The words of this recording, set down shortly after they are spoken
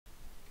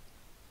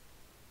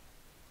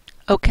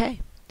Okay,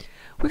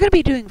 we're going to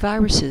be doing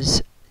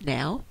viruses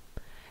now,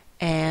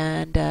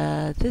 and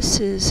this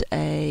is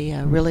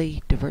a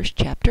really diverse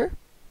chapter.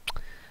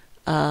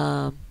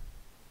 Um,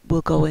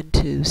 we'll go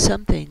into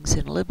some things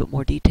in a little bit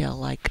more detail,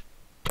 like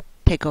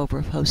takeover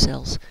of host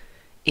cells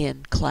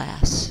in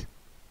class.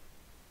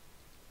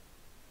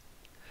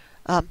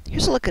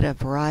 Here's a look at a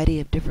variety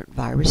of different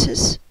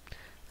viruses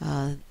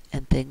and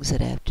things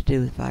that have to do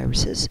with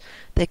viruses.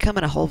 They come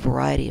in a whole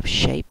variety of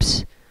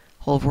shapes,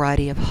 whole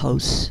variety of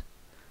hosts,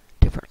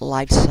 different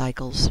life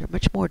cycles. They're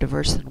much more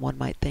diverse than one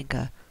might think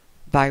a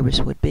virus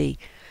would be.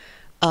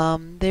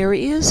 There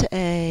is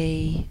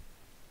a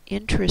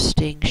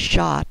interesting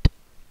shot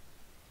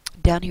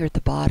down here at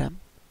the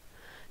bottom.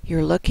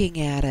 You're looking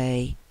at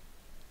a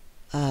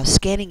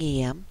scanning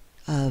EM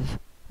of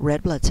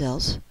red blood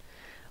cells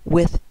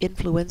with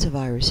influenza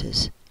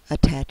viruses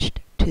attached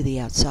to the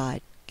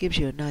outside. Gives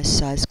you a nice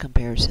size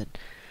comparison.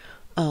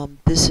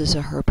 This is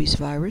a herpes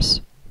virus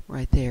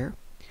right there.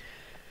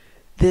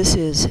 This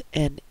is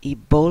an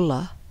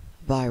Ebola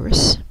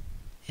virus,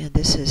 and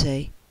this is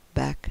a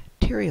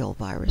bacterial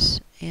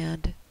virus,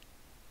 and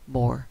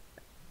more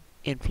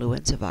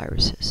influenza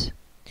viruses.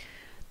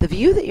 The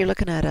view that you're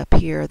looking at up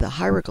here, the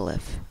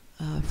hieroglyph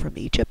from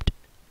Egypt,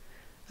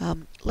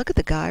 look at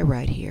the guy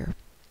right here,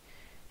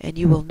 and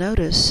you will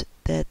notice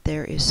that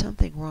there is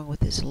something wrong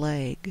with his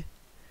leg,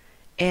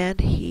 and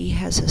he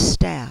has a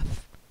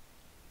staff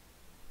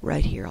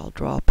right here. I'll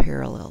draw a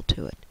parallel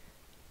to it.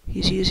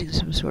 He's using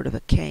some sort of a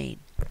cane.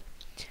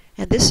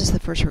 And this is the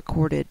first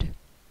recorded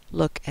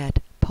look at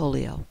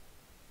polio.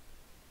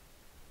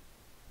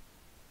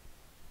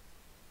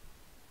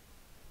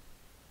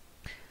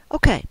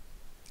 Okay,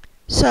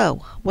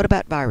 so what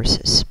about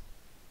viruses?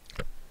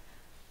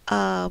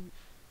 Let's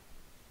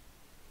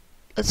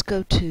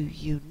go to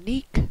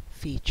unique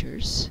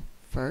features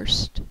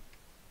first.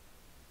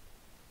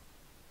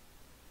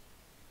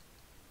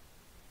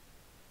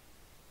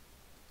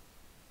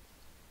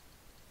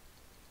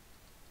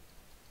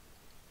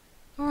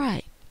 All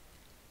right.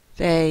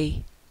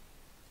 They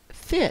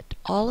fit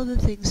all of the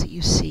things that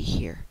you see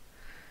here.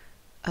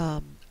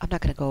 I'm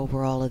not going to go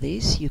over all of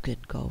these. You can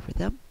go over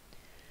them.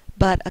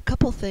 But a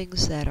couple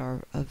things that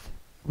are of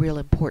real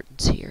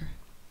importance here.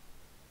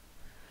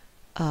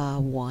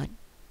 One,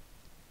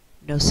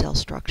 no cell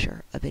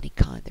structure of any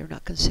kind. They're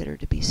not considered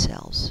to be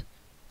cells.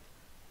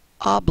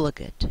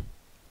 Obligate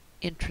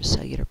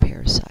intracellular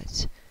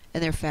parasites.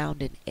 And they're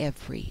found in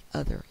every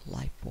other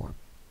life form.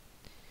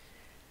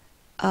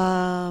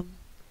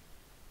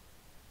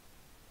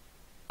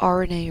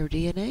 RNA or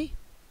DNA?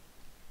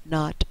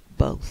 Not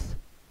both.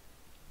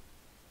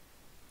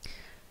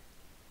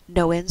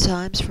 No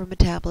enzymes for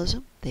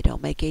metabolism. They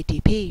don't make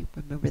ATP.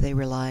 Remember, they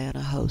rely on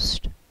a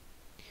host.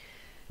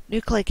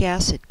 Nucleic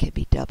acid can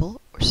be double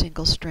or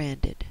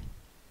single-stranded.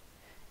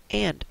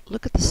 And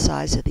look at the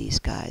size of these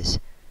guys.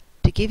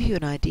 To give you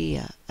an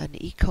idea, an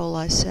E.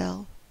 coli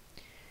cell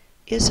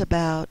is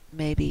about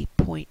maybe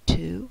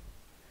 0.2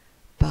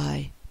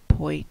 by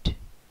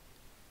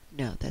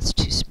no, that's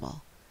too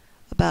small.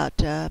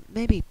 About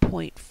maybe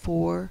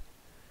 0.4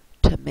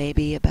 to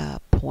maybe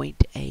about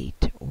 0.8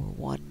 or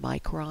 1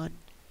 micron.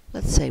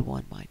 Let's say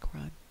 1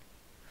 micron.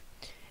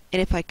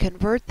 And if I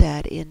convert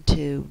that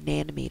into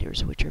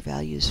nanometers, which are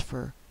values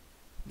for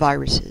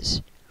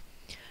viruses,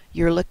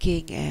 you're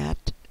looking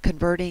at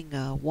converting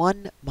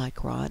 1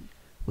 micron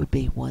would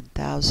be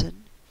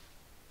 1,000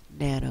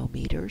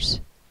 nanometers,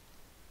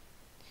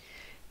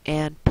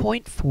 and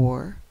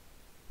 0.4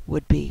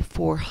 would be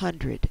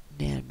 400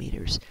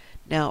 nanometers.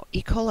 Now,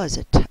 E.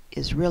 coli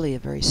is really a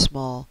very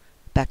small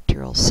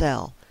bacterial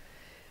cell.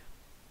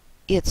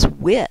 Its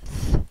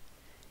width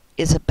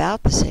is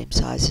about the same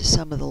size as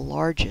some of the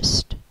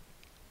largest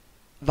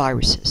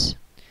viruses.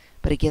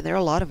 But again, there are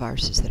a lot of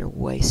viruses that are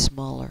way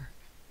smaller.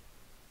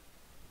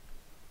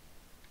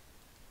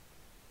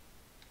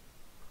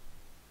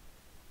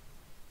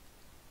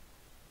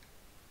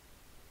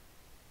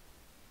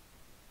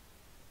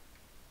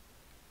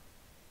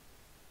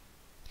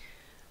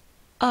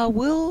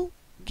 We'll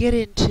get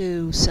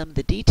into some of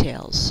the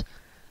details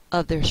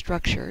of their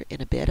structure in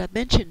a bit. I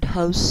mentioned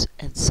hosts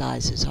and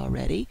sizes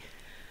already.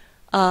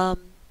 The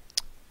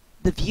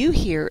view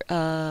here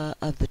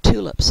of the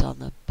tulips on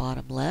the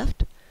bottom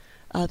left,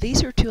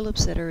 these are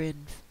tulips that are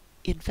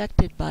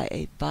infected by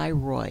a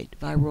viroid.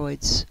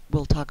 Viroids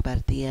we'll talk about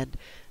at the end.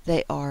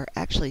 They are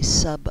actually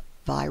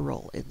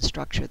subviral in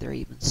structure. They're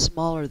even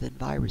smaller than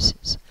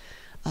viruses.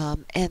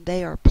 And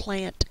they are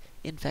plant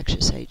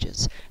infectious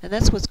agents. And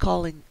that's what's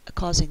causing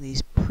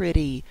these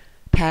pretty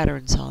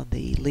patterns on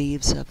the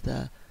leaves of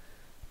the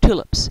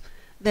tulips.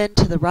 Then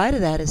to the right of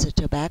that is a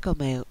tobacco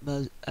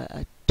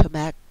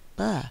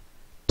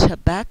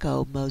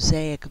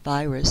mosaic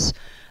virus.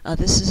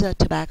 This is a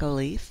tobacco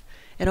leaf.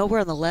 And over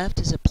on the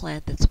left is a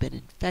plant that's been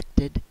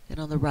infected, and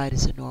on the right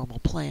is a normal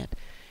plant.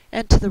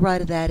 And to the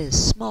right of that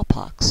is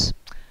smallpox.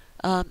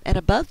 And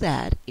above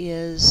that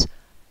is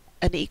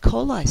an E.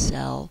 coli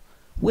cell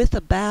with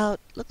about,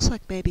 looks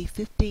like maybe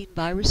 15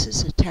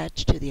 viruses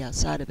attached to the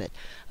outside of it.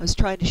 I was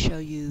trying to show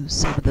you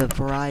some of the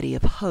variety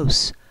of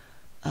hosts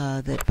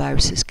that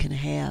viruses can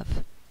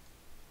have.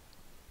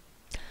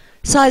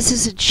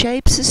 Sizes and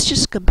shapes is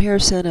just a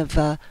comparison of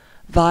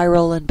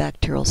viral and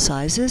bacterial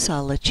sizes.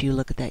 I'll let you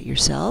look at that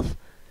yourself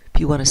if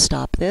you want to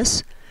stop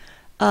this.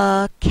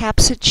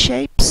 Capsid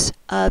shapes,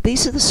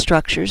 these are the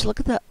structures. Look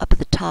at the up at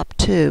the top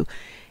too,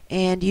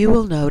 and you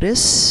will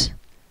notice,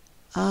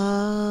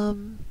 get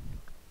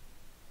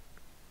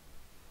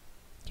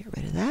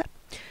rid of that.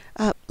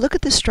 Look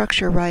at the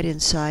structure right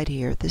inside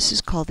here. This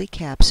is called the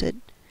capsid.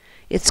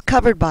 It's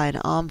covered by an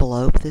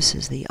envelope. This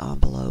is the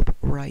envelope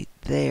right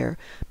there.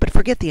 But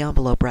forget the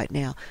envelope right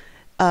now.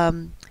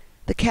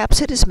 The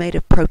capsid is made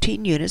of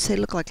protein units. They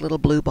look like little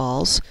blue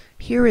balls.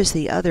 Here is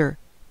the other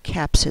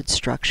capsid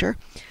structure.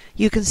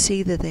 You can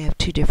see that they have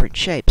two different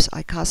shapes.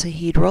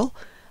 Icosahedral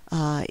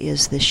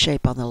is this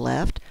shape on the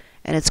left,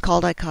 and it's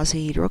called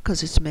icosahedral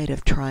because it's made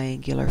of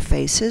triangular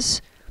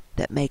faces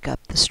that make up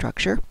the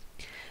structure.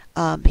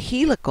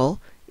 Helical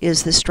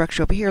is this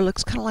structure over here. It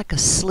looks kind of like a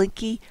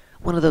slinky,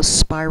 one of those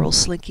spiral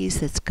slinkies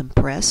that's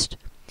compressed.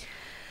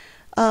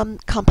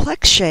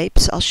 Complex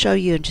shapes, I'll show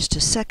you in just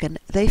a second,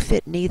 they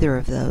fit neither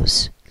of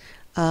those.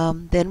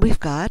 Then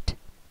we've got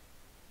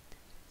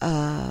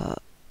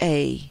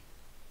a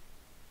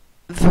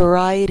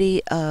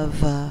variety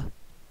of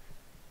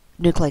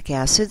nucleic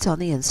acids on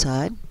the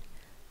inside,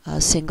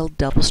 single,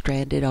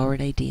 double-stranded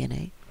RNA,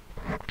 DNA.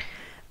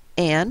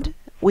 And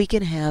we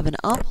can have an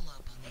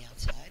envelope on the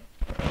outside.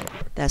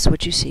 That's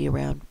what you see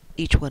around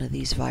each one of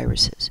these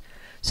viruses.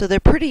 So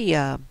they're pretty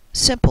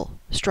simple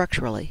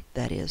structurally,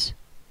 that is.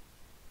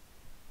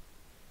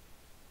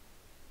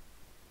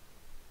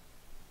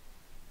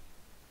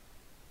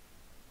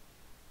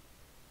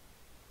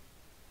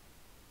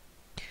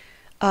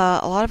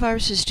 A lot of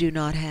viruses do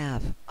not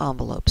have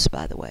envelopes,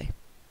 by the way.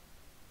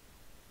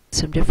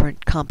 Some different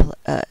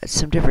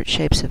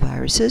shapes of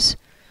viruses.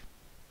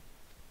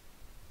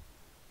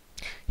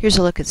 Here's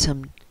a look at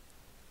some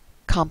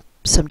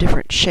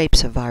different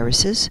shapes of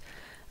viruses.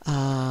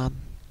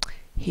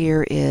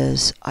 Here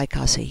is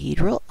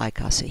icosahedral,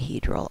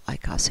 icosahedral,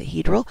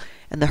 icosahedral,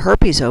 and the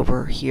herpes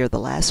over here, the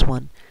last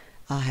one,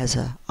 has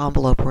an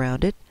envelope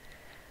around it.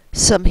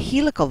 Some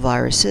helical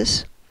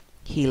viruses,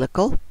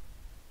 helical.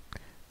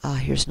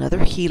 Here's another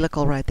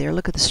helical right there.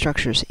 Look at the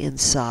structures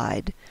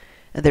inside.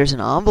 And there's an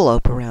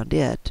envelope around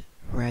it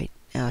right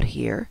out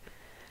here.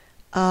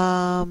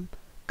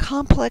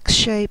 Complex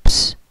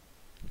shapes,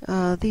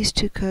 these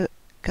two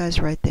guys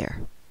right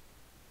there.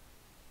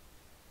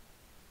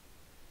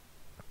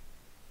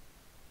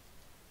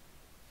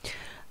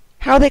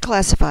 How are they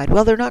classified?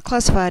 Well, they're not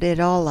classified at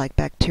all like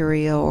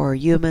bacteria or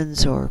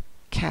humans or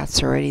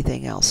cats or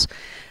anything else.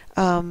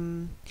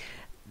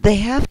 They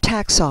have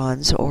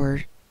taxons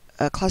or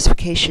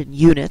classification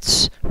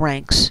units,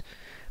 ranks,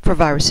 for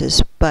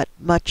viruses, but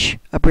much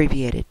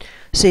abbreviated.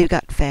 So you've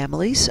got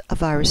families of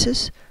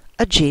viruses,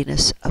 a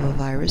genus of a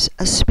virus,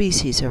 a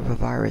species of a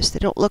virus. They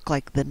don't look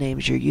like the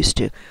names you're used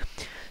to.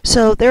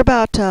 So they're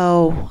about,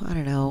 I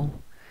don't know,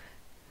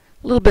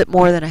 a little bit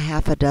more than a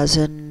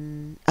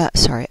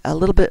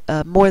little bit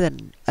more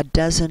than a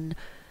dozen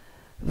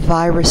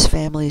virus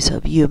families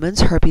of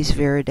humans. Herpes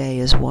viridae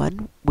is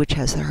one, which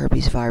has the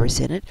herpes virus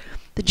in it.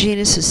 The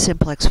genus is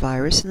simplex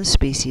virus, and the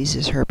species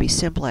is herpes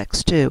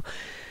simplex too.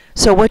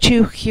 So what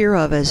you hear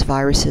of as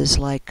viruses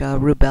like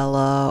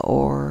rubella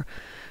or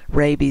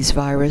rabies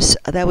virus,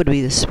 that would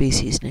be the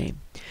species name.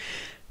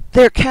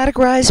 They're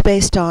categorized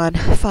based on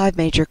 5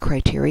 major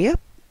criteria: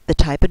 the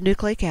type of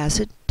nucleic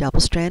acid,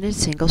 double-stranded,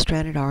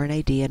 single-stranded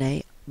RNA,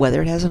 DNA,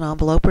 whether it has an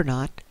envelope or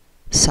not,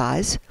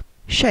 size,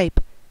 shape,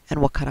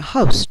 and what kind of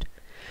host.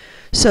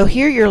 So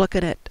here you're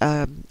looking at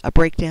a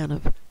breakdown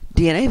of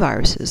DNA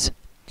viruses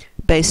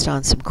based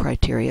on some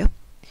criteria.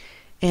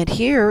 And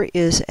here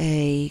is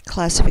a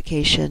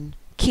classification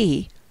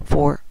key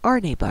for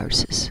RNA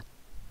viruses.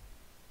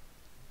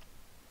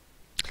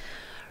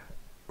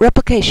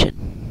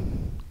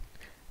 Replication.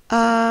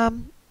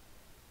 I'm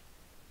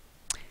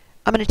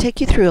going to take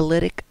you through a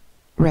lytic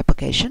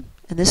replication,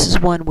 and this is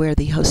one where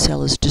the host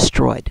cell is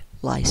destroyed,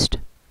 lysed.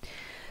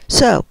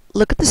 So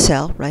look at the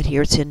cell right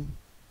here. It's in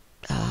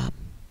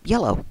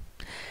yellow,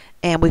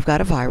 and we've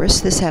got a virus.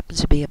 This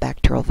happens to be a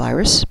bacterial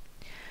virus.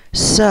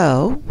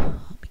 So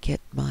let me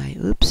get my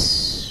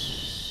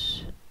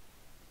oops.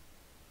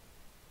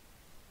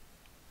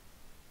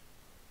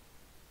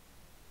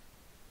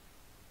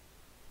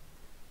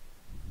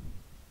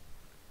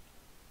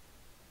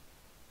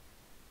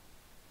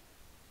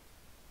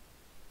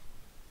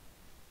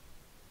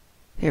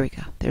 There we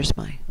go. There's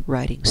my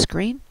writing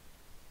screen.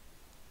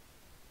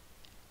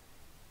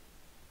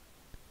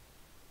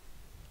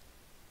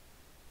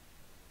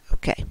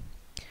 Okay,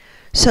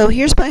 so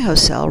here's my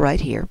host cell right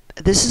here.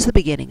 This is the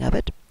beginning of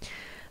it.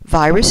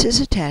 Virus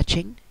is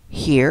attaching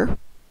here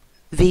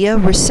via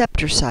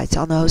receptor sites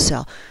on the host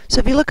cell. So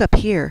if you look up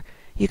here,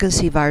 you can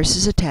see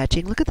viruses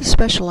attaching. Look at the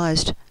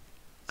specialized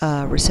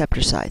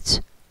receptor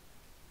sites.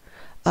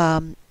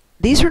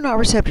 These are not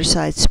receptor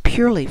sites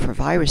purely for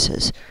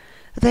viruses.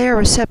 They are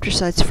receptor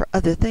sites for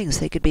other things.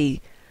 They could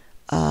be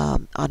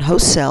on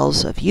host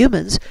cells of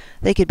humans,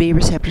 they could be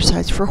receptor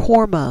sites for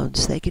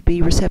hormones. They could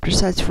be receptor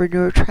sites for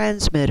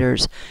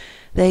neurotransmitters.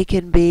 They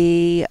can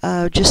be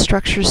just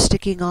structures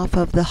sticking off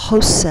of the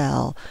host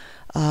cell.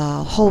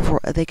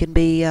 They can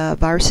be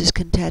viruses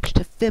can attach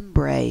to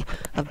fimbriae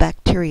of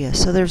bacteria.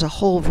 So there's a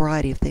whole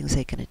variety of things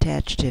they can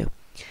attach to.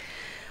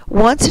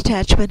 Once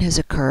attachment has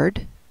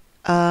occurred,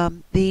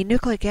 the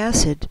nucleic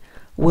acid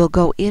will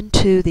go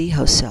into the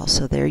host cell.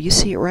 So there you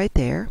see it right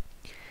there.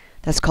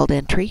 That's called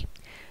entry.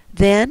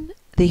 Then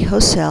the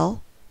host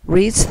cell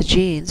reads the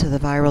genes of the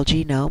viral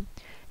genome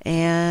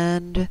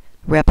and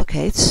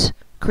replicates,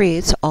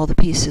 creates all the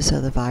pieces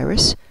of the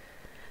virus,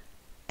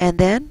 and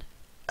then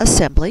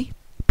assembly,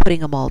 putting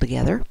them all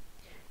together,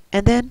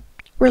 and then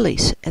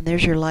release. And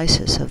there's your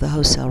lysis of the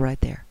host cell right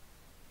there.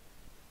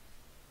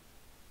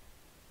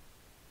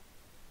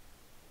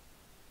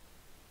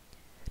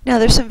 Now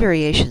there's some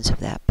variations of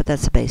that, but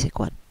that's the basic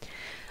one.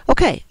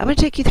 Okay, I'm going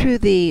to take you through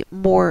the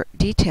more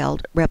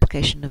detailed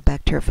replication of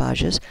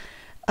bacteriophages.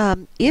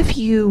 If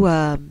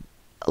you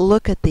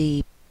look at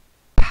the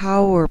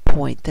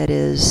PowerPoint that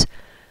is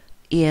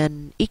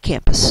in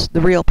eCampus,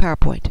 the real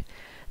PowerPoint,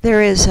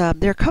 there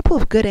are a couple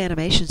of good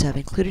animations I've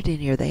included in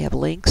here. They have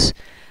links.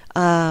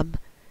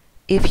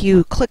 If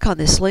you click on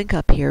this link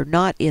up here,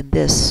 not in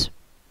this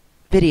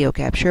video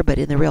capture, but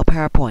in the real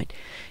PowerPoint,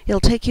 it'll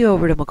take you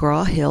over to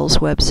McGraw-Hill's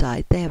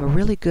website. They have a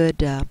really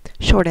good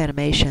short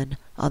animation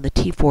on the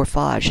T4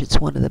 phage. It's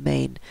one of the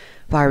main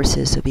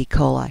viruses of E.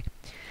 coli.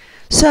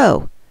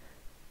 So,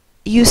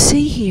 you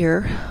see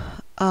here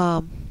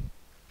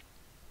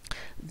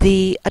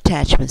the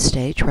attachment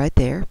stage right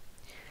there.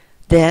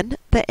 Then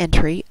the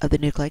entry of the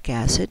nucleic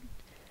acid.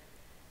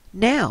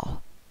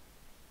 Now,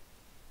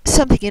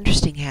 something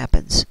interesting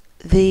happens.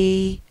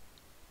 The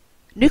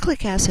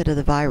nucleic acid of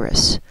the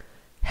virus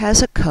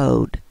has a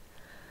code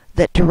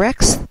that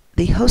directs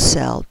the host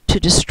cell to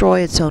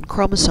destroy its own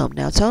chromosome.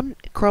 Now, its own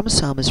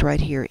chromosome is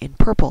right here in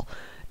purple.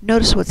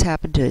 Notice what's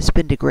happened to it. It's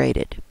been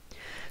degraded.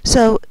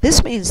 So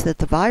this means that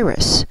the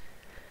virus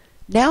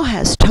now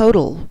has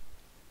total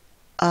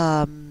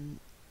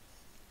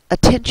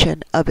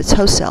attention of its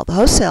host cell. The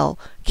host cell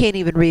can't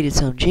even read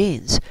its own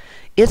genes.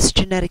 Its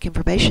genetic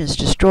information is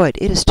destroyed.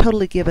 It is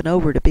totally given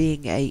over to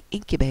being an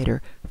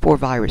incubator for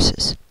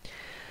viruses.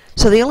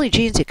 So the only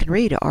genes it can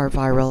read are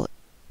viral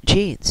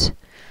genes.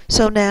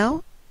 So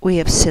now we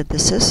have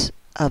synthesis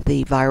of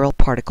the viral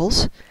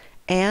particles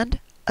and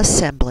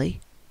assembly,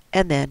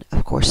 and then,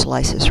 of course,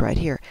 lysis right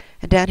here.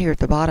 And down here at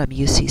the bottom,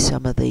 you see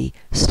some of the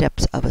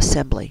steps of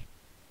assembly.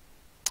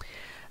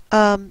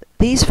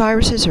 These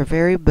viruses are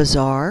very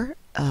bizarre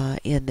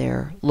in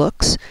their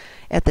looks.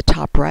 At the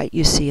top right,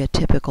 you see a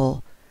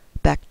typical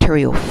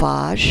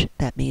bacteriophage.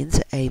 That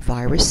means a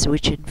virus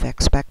which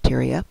infects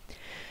bacteria.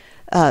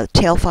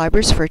 Tail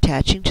fibers for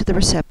attaching to the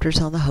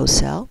receptors on the host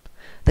cell.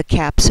 The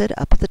capsid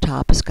up at the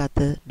top has got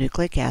the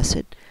nucleic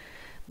acid.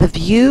 The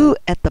view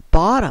at the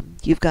bottom,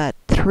 you've got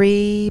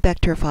 3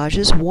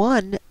 bacteriophages.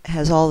 One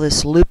has all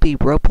this loopy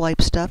rope-like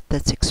stuff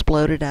that's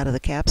exploded out of the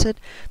capsid.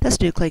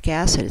 That's nucleic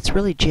acid. It's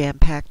really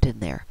jam-packed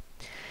in there.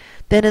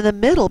 Then in the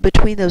middle,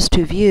 between those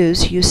two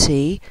views, you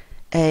see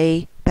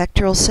a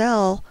bacterial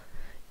cell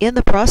in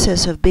the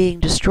process of being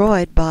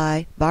destroyed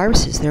by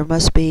viruses. There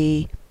must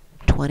be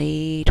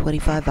 20,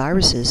 25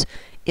 viruses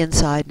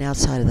inside and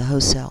outside of the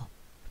host cell.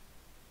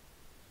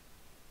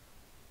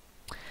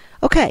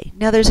 Okay,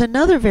 now there's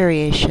another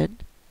variation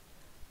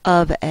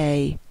of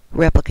a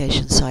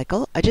replication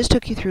cycle. I just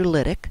took you through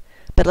lytic,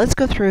 but let's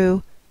go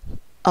through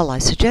a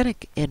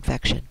lysogenic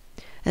infection.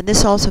 And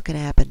this also can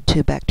happen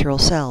to bacterial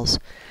cells.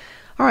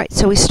 All right,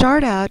 so we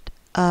start out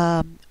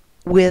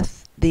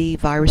with the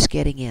virus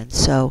getting in.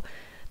 So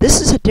this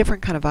is a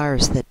different kind of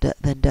virus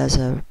than does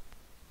a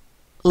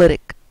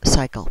lytic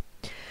cycle.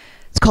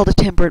 It's called a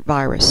temperate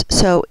virus.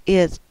 So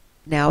it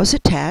now is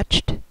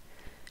attached.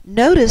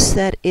 Notice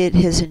that it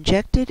has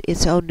injected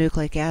its own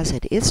nucleic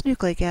acid. Its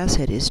nucleic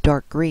acid is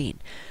dark green.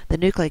 The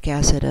nucleic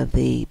acid of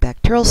the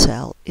bacterial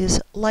cell is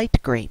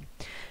light green.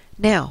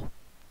 Now,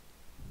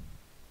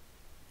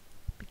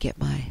 get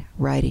my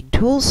writing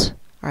tools.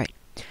 All right.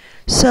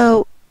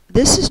 So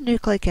this is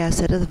nucleic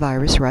acid of the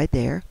virus right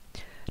there.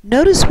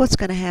 Notice what's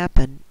going to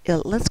happen.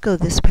 Let's go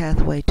this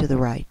pathway to the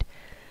right.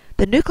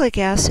 The nucleic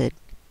acid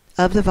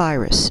of the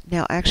virus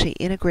now actually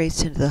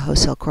integrates into the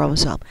host cell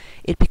chromosome.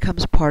 It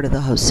becomes part of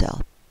the host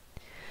cell.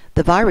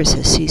 The virus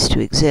has ceased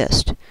to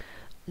exist.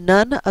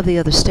 None of the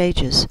other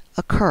stages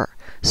occur.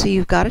 So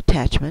you've got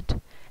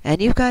attachment and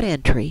you've got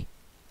entry,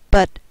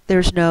 but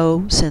there's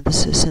no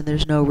synthesis and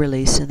there's no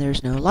release and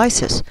there's no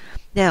lysis.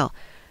 Now,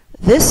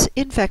 this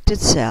infected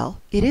cell,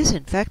 it is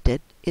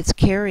infected. It's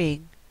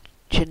carrying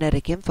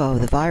genetic info of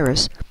the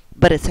virus,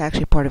 but it's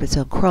actually part of its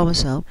own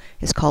chromosome.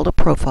 It's called a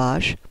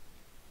prophage,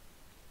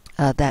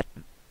 that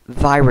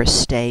virus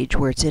stage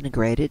where it's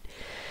integrated.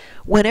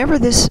 Whenever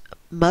this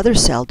mother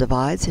cell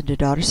divides into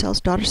daughter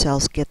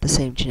cells get the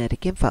same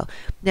genetic info.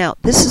 Now,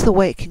 this is the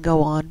way it can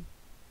go on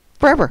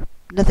forever,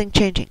 nothing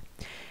changing.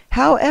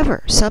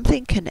 However,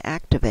 something can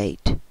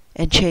activate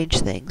and change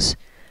things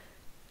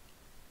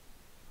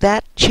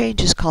That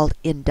change is called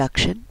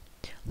induction.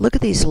 Look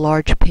at these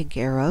large pink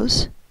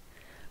arrows.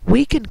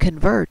 We can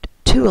convert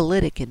to a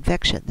lytic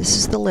infection. This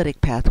is the lytic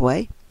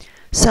pathway.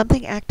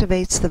 Something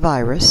activates the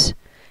virus,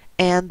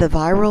 and the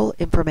viral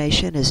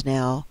information is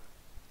now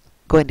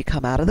going to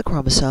come out of the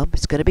chromosome.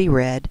 It's going to be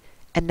read,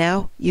 and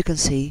now you can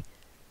see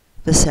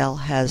the cell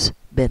has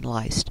been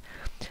lysed.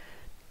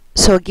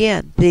 So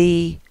again,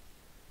 the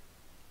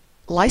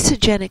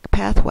lysogenic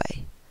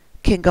pathway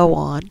can go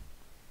on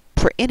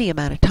for any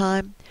amount of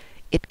time.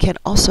 It can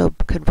also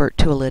convert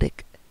to a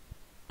lytic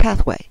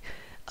pathway.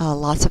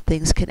 Lots of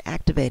things can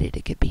activate it.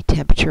 It could be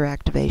temperature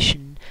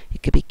activation,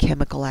 it could be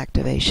chemical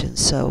activation,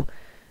 so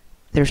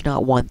there's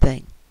not one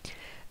thing.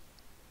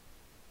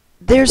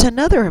 There's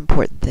another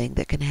important thing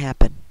that can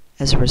happen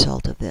as a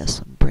result of this.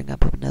 Let me bring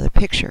up another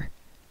picture.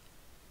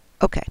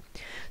 Okay,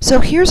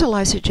 so here's a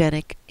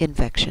lysogenic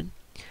infection,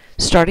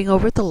 starting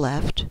over at the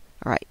left.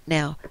 All right,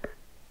 now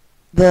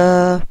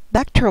the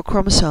bacterial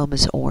chromosome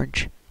is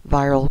orange,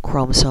 viral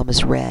chromosome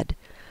is red.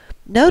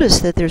 Notice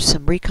that there's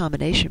some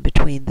recombination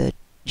between the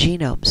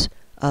genomes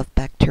of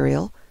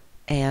bacterial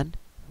and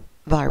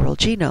viral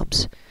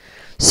genomes.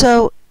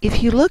 So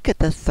if you look at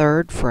the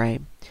third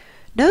frame,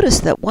 notice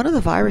that one of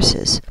the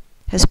viruses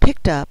has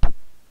picked up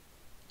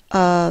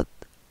the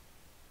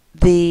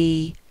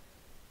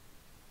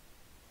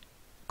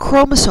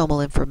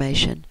chromosomal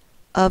information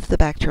of the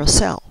bacterial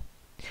cell,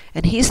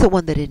 and he's the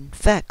one that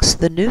infects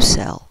the new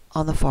cell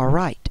on the far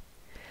right.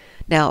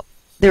 Now,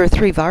 there are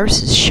 3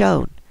 viruses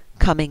shown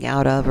coming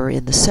out of or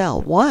in the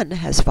cell. One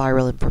has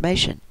viral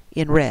information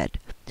in red.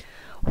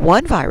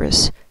 One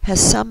virus has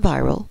some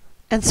viral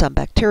and some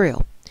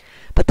bacterial.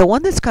 But the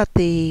one that's got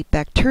the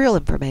bacterial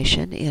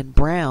information in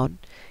brown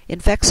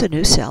infects a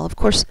new cell. Of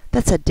course,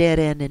 that's a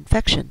dead-end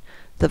infection.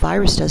 The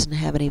virus doesn't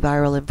have any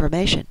viral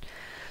information.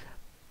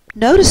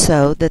 Notice,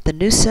 though, that the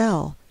new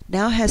cell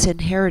now has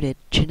inherited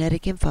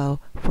genetic info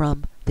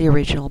from the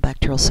original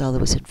bacterial cell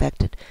that was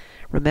infected.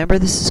 Remember,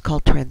 this is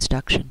called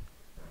transduction.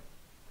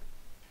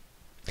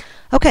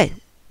 Okay,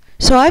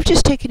 so I've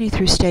just taken you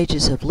through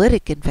stages of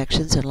lytic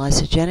infections and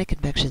lysogenic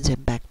infections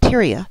in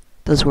bacteria.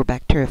 Those were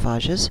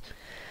bacteriophages.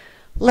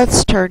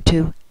 Let's turn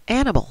to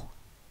animal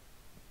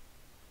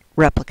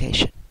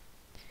replication.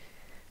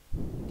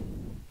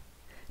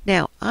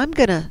 Now, I'm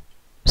going to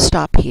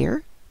stop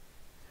here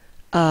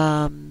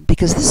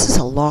because this is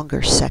a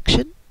longer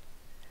section,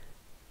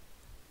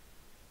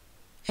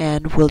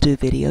 and we'll do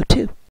video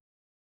 2.